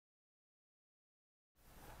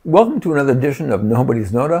Welcome to another edition of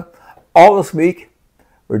Nobody's Nota. All this week,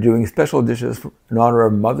 we're doing special dishes in honor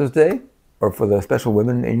of Mother's Day or for the special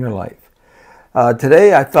women in your life.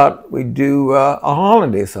 Today, I thought we'd do a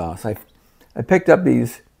Hollandaise sauce. I picked up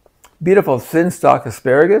these beautiful thin stalk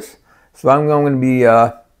asparagus, so I'm going to be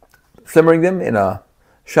simmering them in a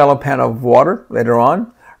shallow pan of water later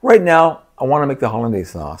on. Right now, I want to make the Hollandaise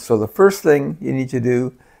sauce. So the first thing you need to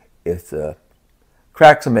do is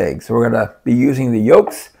crack some eggs. So we're going to be using the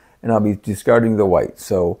yolks, and I'll be discarding the whites.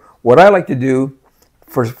 So what I like to do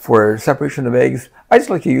for separation of eggs, I just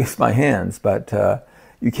like to use my hands, but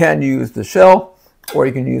you can use the shell, or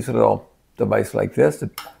you can use a little device like this,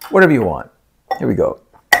 whatever you want. Here we go.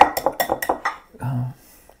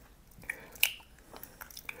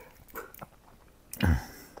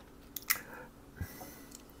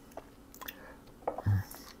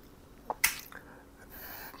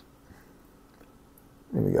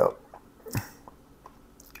 Here we go.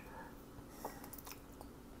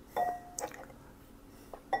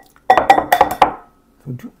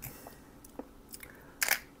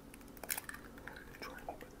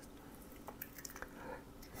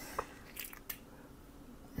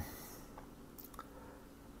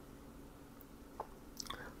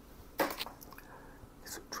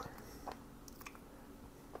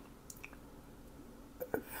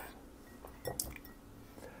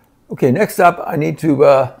 Okay, next up, I need to,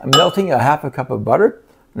 I'm melting a half a cup of butter.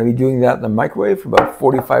 I'm going to be doing that in the microwave for about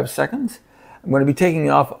 45 seconds. I'm going to be taking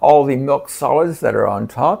off all the milk solids that are on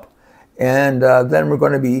top. And then we're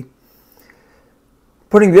going to be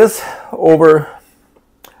putting this over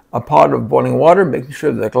a pot of boiling water, making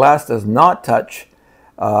sure the glass does not touch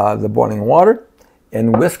the boiling water,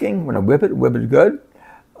 and whisking. We're going to whip it good.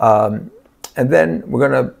 And then we're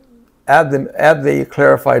going to add the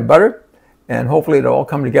clarified butter. And hopefully it'll all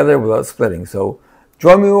come together without splitting. So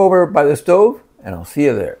join me over by the stove, and I'll see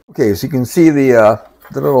you there. Okay, so you can see the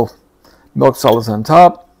little milk solids on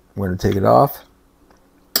top. We're going to take it off.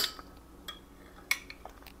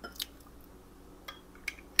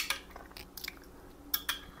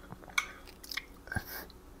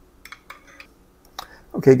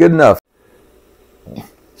 Okay, good enough.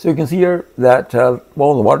 So you can see here that,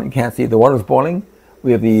 well, the water, you can't see, the water's boiling.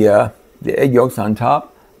 We have the egg yolks on top.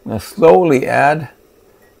 I'm going to slowly add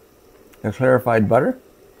the clarified butter.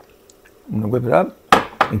 I'm going to whip it up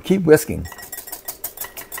and keep whisking.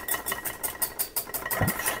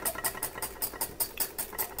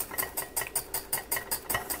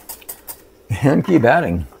 And keep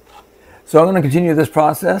adding. So I'm going to continue this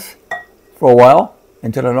process for a while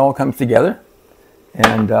until it all comes together.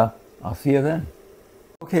 And I'll see you then.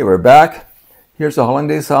 Okay, we're back. Here's the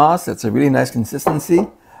Hollandaise sauce. It's a really nice consistency.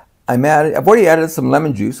 I've already added some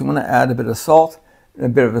lemon juice. I'm going to add a bit of salt and a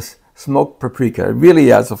bit of a smoked paprika. It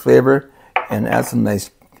really adds a flavor and adds some nice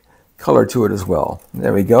color to it as well.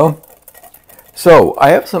 There we go. So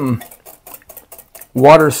I have some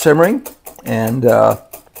water simmering, and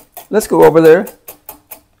let's go over there.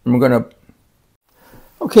 And we're going to.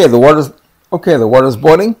 Okay, the water's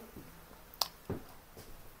boiling.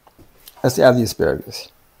 Let's add the asparagus.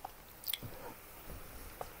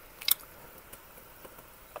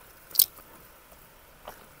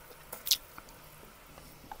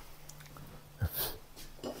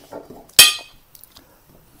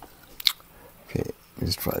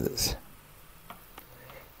 Let's try this.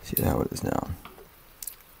 See how it is now.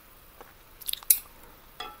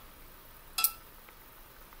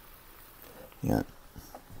 Yeah.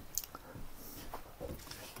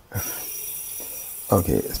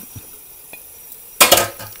 Okay.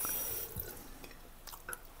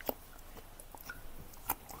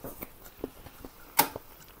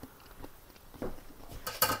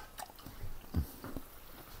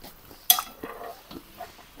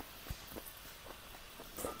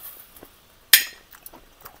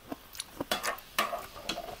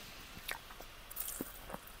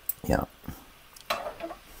 Yeah.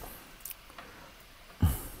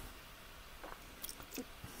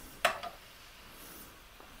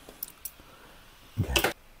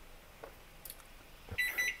 Okay.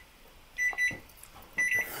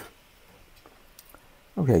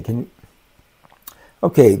 Okay,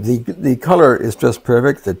 okay, the color is just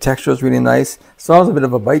perfect. The texture is really nice. Still has a bit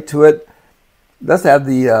of a bite to it. Let's add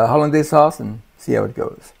the Hollandaise sauce and see how it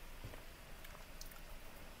goes.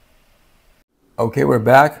 Okay, we're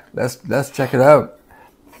back. Let's check it out.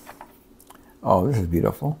 Oh, this is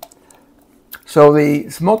beautiful. So the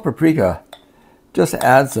smoked paprika just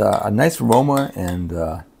adds a nice aroma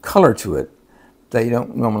and color to it that you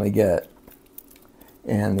don't normally get.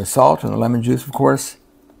 And the salt and the lemon juice, of course,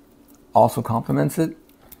 also complements it.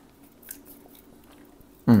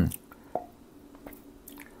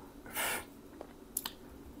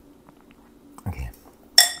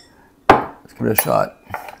 Give it a shot.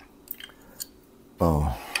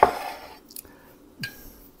 Oh.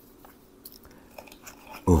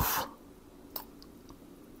 Oof.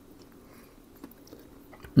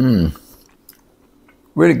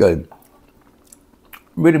 Really good.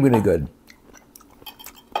 Really, really good.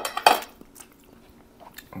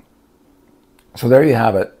 So there you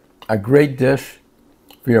have it. A great dish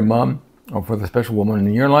for your mom or for the special woman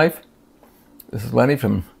in your life. This is Lenny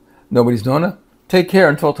from Nobody's Nona. Take care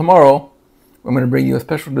until tomorrow. I'm going to bring you a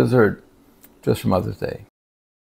special dessert just for Mother's Day.